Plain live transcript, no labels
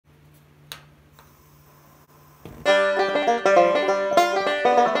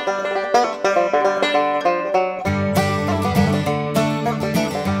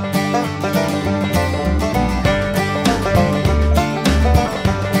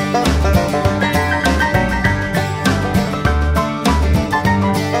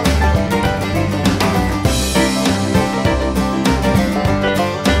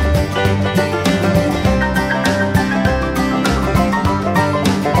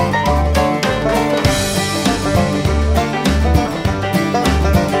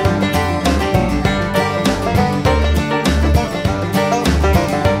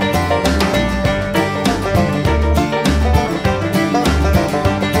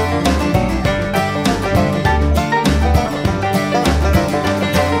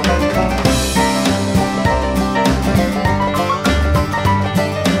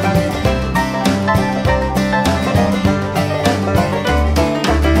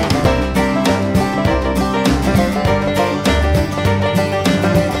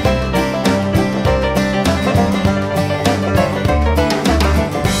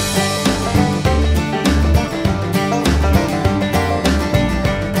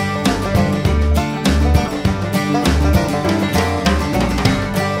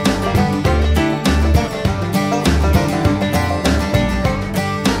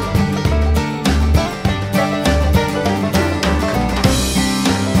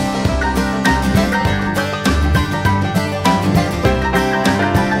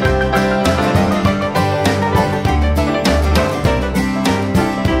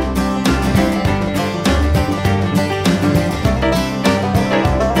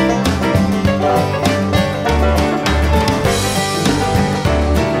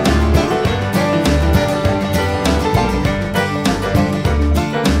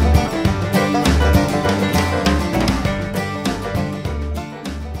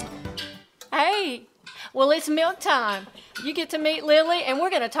Well, it's milk time. You get to meet Lily, and we're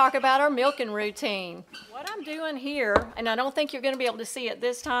going to talk about our milking routine. What I'm doing here, and I don't think you're going to be able to see it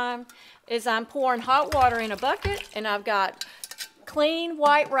this time, is I'm pouring hot water in a bucket, and I've got clean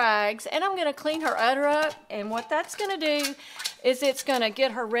white rags, and I'm going to clean her udder up. And what that's going to do is it's going to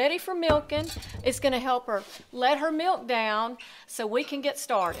get her ready for milking. It's going to help her let her milk down so we can get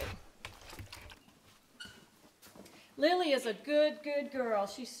started. Lily is a good girl.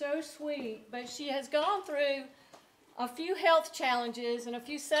 She's so sweet, but she has gone through a few health challenges and a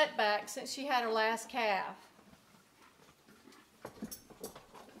few setbacks since she had her last calf.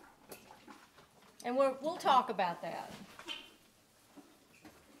 And we'll talk about that.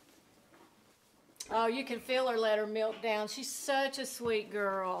 Oh, you can feel her let her milk down. She's such a sweet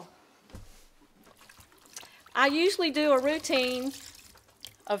girl. I usually do a routine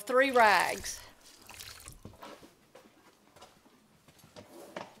of 3 rags.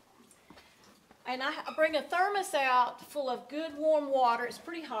 And I bring a thermos out full of good warm water. It's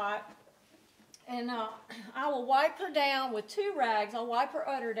pretty hot. And I will wipe her down with 2 rags. I'll wipe her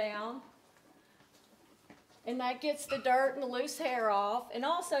udder down. And that gets the dirt and the loose hair off. And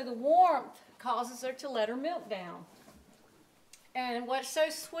also the warmth causes her to let her milk down. And what's so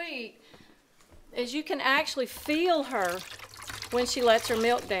sweet is you can actually feel her when she lets her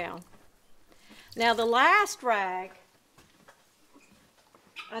milk down. Now the last rag,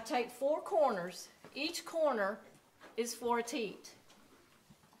 I take 4 corners. Each corner is for a teat.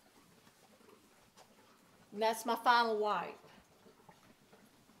 And that's my final wipe.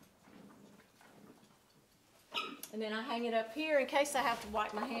 And then I hang it up here in case I have to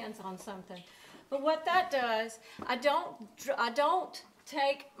wipe my hands on something. But what that does, I don't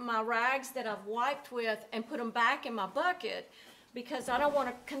take my rags that I've wiped with and put them back in my bucket because I don't want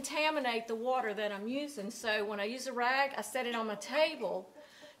to contaminate the water that I'm using. So when I use a rag, I set it on my table,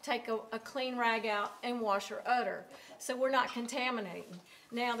 take a clean rag out and wash her udder so we're not contaminating.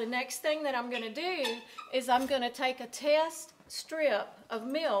 Now the next thing that I'm going to do is I'm going to take a test strip of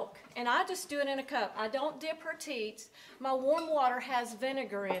milk and I just do it in a cup. I don't dip her teats. My warm water has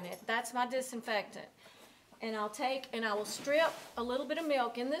vinegar in it. That's my disinfectant. And I'll take and I will strip a little bit of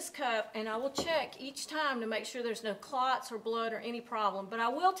milk in this cup and I will check each time to make sure there's no clots or blood or any problem. But I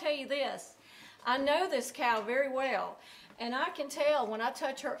will tell you this, I know this cow very well. And I can tell when I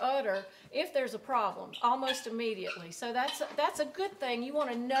touch her udder if there's a problem almost immediately. So that's a good thing. You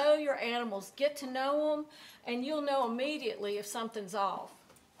want to know your animals, get to know them, and you'll know immediately if something's off.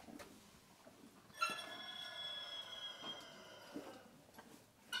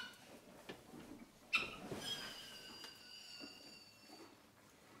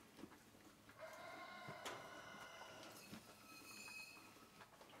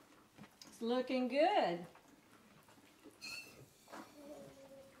 It's looking good.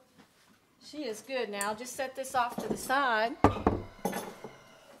 She is good now. I'll just set this off to the side.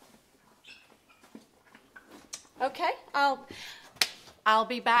 Okay, I'll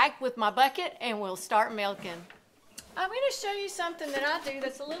be back with my bucket and we'll start milking. I'm going to show you something that I do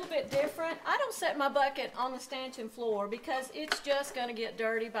that's a little bit different. I don't set my bucket on the stanchion floor because it's just going to get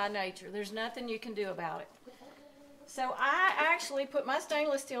dirty by nature. There's nothing you can do about it. So I actually put my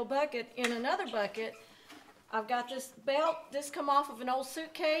stainless steel bucket in another bucket. I've got this belt, this come off of an old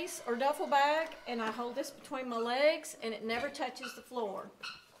suitcase or duffel bag, and I hold this between my legs and it never touches the floor.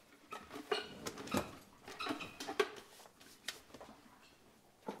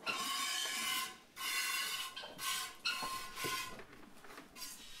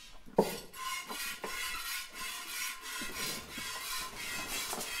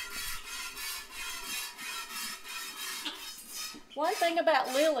 One thing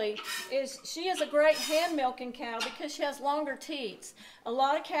about Lily is she is a great hand milking cow because she has longer teats. A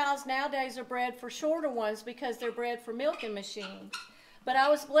lot of cows nowadays are bred for shorter ones because they're bred for milking machines. But I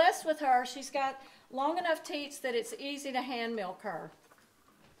was blessed with her. She's got long enough teats that it's easy to hand milk her.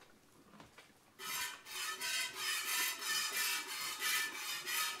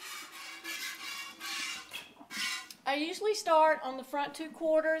 I usually start on the front 2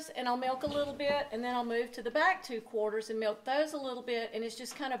 quarters and I'll milk a little bit and then I'll move to the back 2 quarters and milk those a little bit, and it's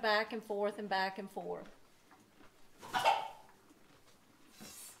just kind of back and forth and back and forth.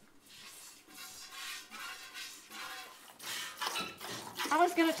 I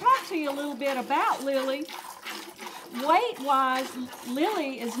was going to talk to you a little bit about Lily. Weight-wise,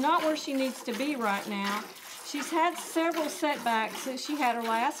 Lily is not where she needs to be right now. She's had several setbacks since she had her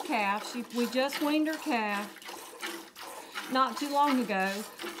last calf. We just weaned her calf not too long ago,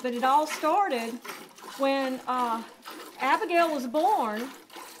 but it all started when Abigail was born.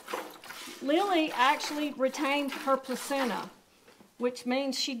 Lily actually retained her placenta, which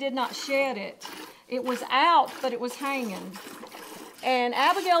means she did not shed it. It was out, but it was hanging. And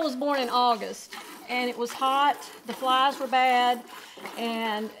Abigail was born in August, and it was hot, the flies were bad,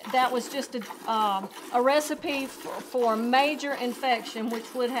 and that was just a recipe for a major infection,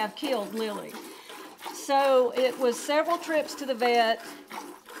 which would have killed Lily. So it was several trips to the vet.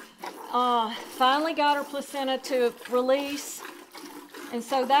 Finally got her placenta to release, and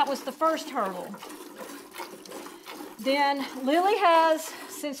so that was the first hurdle. Then Lily has,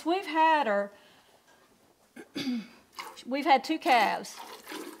 since we've had her, we've had 2 calves,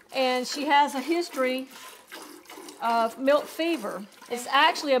 and she has a history of milk fever. It's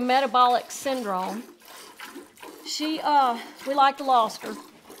actually a metabolic syndrome. We like to lost her.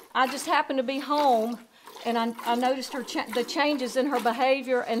 I just happened to be home, and I noticed the changes in her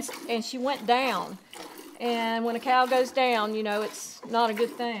behavior, and she went down. And when a cow goes down, you know, it's not a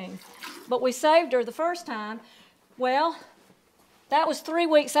good thing. But we saved her the first time. Well, that was 3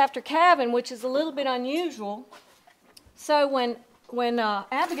 weeks after calving, which is a little bit unusual. So when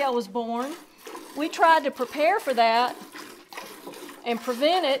Abigail was born, we tried to prepare for that and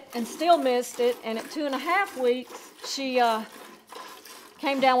prevent it, and still missed it. And at 2.5 weeks, she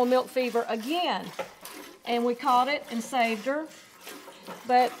came down with milk fever again. And we caught it and saved her.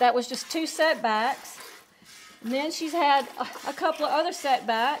 But that was just 2 setbacks. And then she's had a couple of other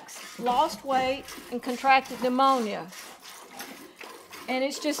setbacks, lost weight, and contracted pneumonia. And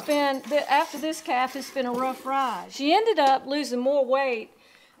it's just been, after this calf, it's been a rough ride. She ended up losing more weight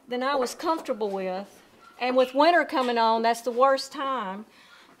than I was comfortable with. And with winter coming on, that's the worst time.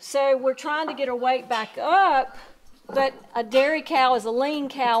 So we're trying to get her weight back up, but a dairy cow is a lean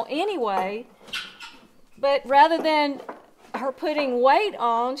cow anyway. But rather than her putting weight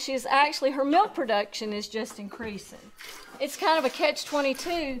on, her milk production is just increasing. It's kind of a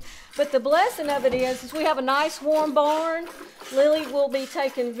catch-22, but the blessing of it is we have a nice warm barn. Lily will be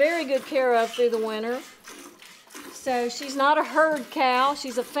taken very good care of through the winter. So she's not a herd cow,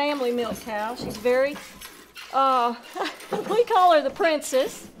 she's a family milk cow. She's very, we call her the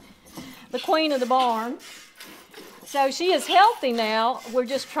princess, the queen of the barn. So she is healthy now, we're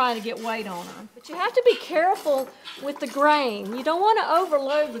just trying to get weight on her. But you have to be careful with the grain. You don't want to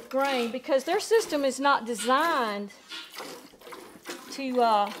overload with grain because their system is not designed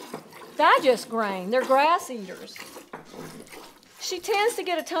to digest grain. They're grass eaters. She tends to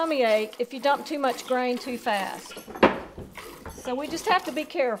get a tummy ache if you dump too much grain too fast. So we just have to be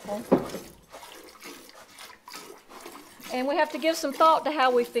careful. And we have to give some thought to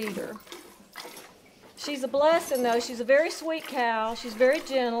how we feed her. She's a blessing, though. She's a very sweet cow. She's very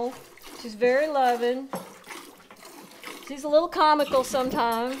gentle. She's very loving. She's a little comical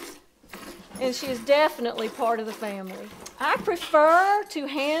sometimes. And she is definitely part of the family. I prefer to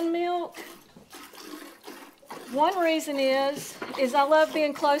hand milk. One reason is I love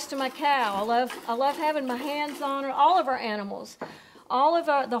being close to my cow. I love having my hands on her. All of our animals, all of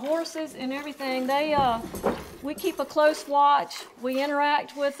the horses and everything, we keep a close watch. We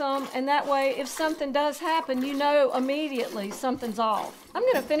interact with them, and that way, if something does happen, you know immediately something's off. I'm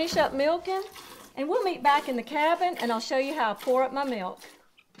going to finish up milking, and we'll meet back in the cabin, and I'll show you how I pour up my milk.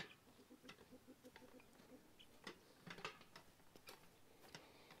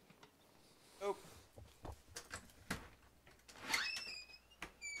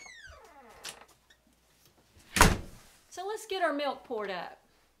 So let's get our milk poured up.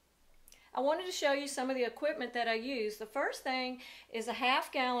 I wanted to show you some of the equipment that I use. The first thing is a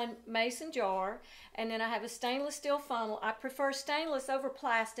 1/2 gallon mason jar, and then I have a stainless steel funnel. I prefer stainless over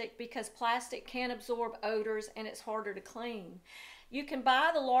plastic because plastic can absorb odors and it's harder to clean. You can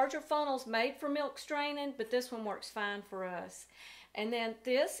buy the larger funnels made for milk straining, but this one works fine for us. And then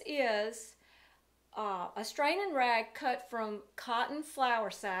this is a straining rag cut from cotton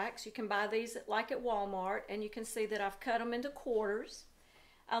flour sacks. You can buy these like at Walmart, and you can see that I've cut them into quarters.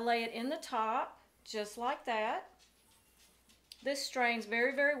 I lay it in the top, just like that. This strains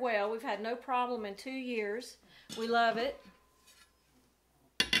very, very well. We've had no problem in 2 years. We love it.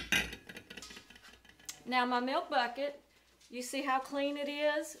 Now my milk bucket, you see how clean it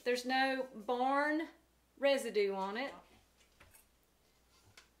is? There's no barn residue on it.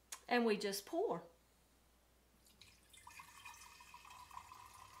 And we just pour.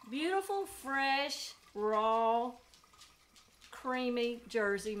 Beautiful, fresh, raw, creamy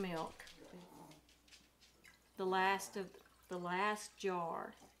Jersey milk. The last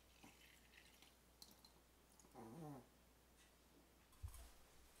jar.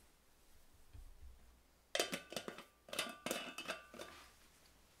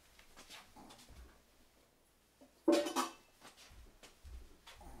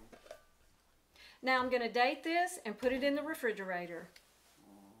 Now I'm going to date this and put it in the refrigerator.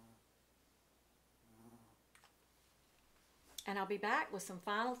 and I'll be back with some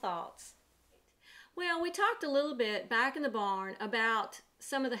final thoughts. Well, we talked a little bit back in the barn about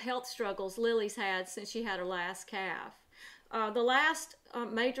some of the health struggles Lily's had since she had her last calf. The last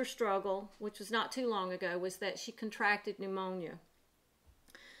major struggle, which was not too long ago, was that she contracted pneumonia.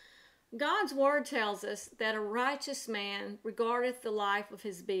 God's word tells us that a righteous man regardeth the life of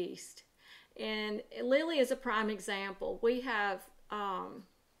his beast. And Lily is a prime example. We have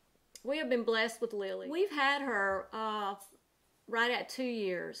been blessed with Lily. We've had her right at 2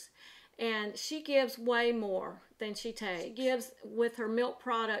 years. And she gives way more than she takes. She gives with her milk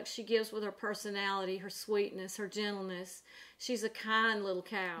products, she gives with her personality, her sweetness, her gentleness. She's a kind little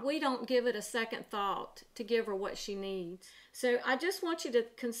cow. We don't give it a second thought to give her what she needs. So I just want you to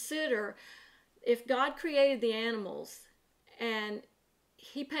consider, if God created the animals and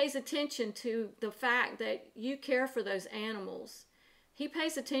he pays attention to the fact that you care for those animals, he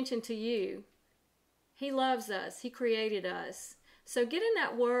pays attention to you. He loves us. He created us. So get in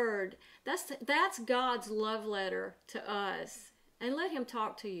that word. That's God's love letter to us. And let him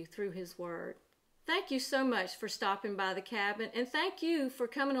talk to you through his word. Thank you so much for stopping by the cabin. And thank you for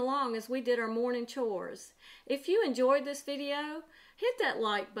coming along as we did our morning chores. If you enjoyed this video, hit that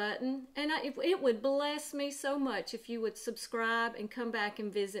like button. And it would bless me so much if you would subscribe and come back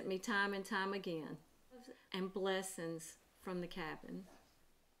and visit me time and time again. And blessings from the cabin.